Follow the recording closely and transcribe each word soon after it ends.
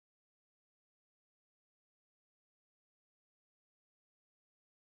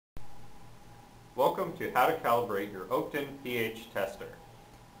Welcome to How to Calibrate Your Oakton pH Tester.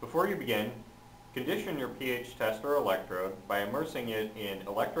 Before you begin, condition your pH tester electrode by immersing it in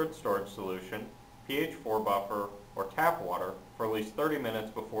electrode storage solution, pH 4 buffer, or tap water for at least 30 minutes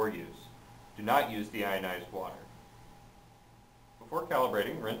before use. Do not use deionized water. Before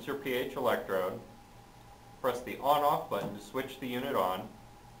calibrating, rinse your pH electrode. Press the on-off button to switch the unit on,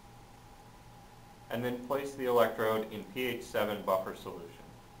 and then place the electrode in pH 7 buffer solution.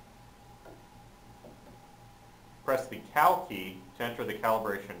 Press the Cal key to enter the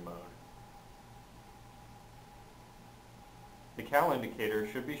calibration mode. The Cal indicator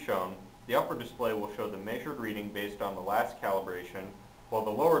should be shown. The upper display will show the measured reading based on the last calibration, while the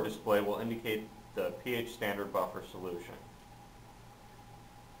lower display will indicate the pH standard buffer solution.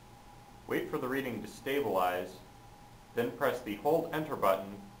 Wait for the reading to stabilize, then press the Hold Enter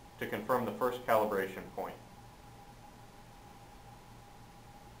button to confirm the first calibration point.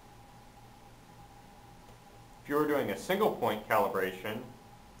 If you are doing a single point calibration,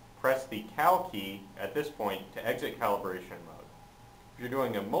 press the Cal key at this point to exit calibration mode. If you're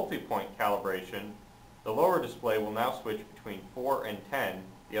doing a multi-point calibration, the lower display will now switch between 4 and 10,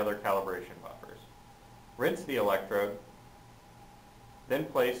 the other calibration buffers. Rinse the electrode, then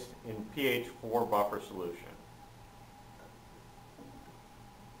place in pH 4 buffer solution.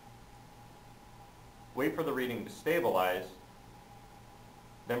 Wait for the reading to stabilize,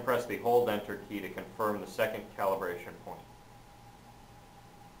 then press the Hold Enter key to confirm the second calibration point.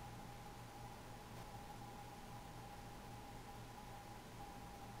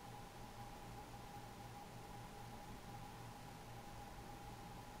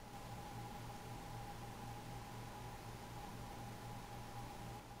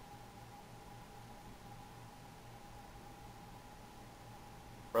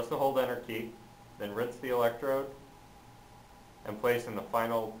 Press the Hold Enter key, then rinse the electrode and place in the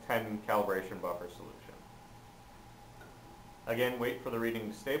final 10 calibration buffer solution. Again, wait for the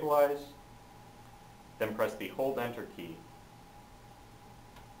reading to stabilize, then press the Hold Enter key.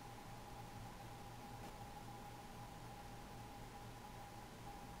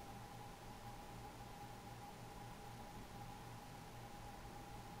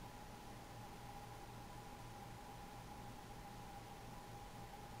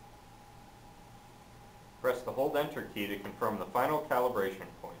 Press the Hold Enter key to confirm the final calibration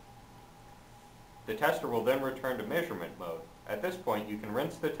point. The tester will then return to measurement mode. At this point, you can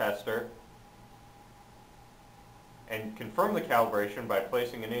rinse the tester and confirm the calibration by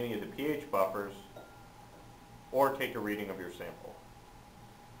placing in any of the pH buffers or take a reading of your sample.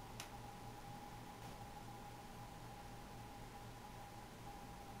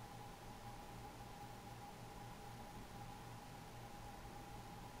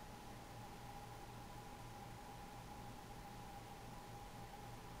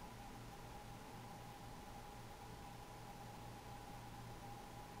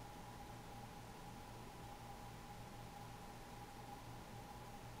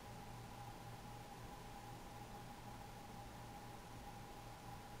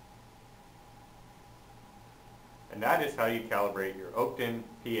 And that is how you calibrate your Oakton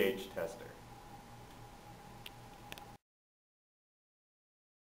pH tester.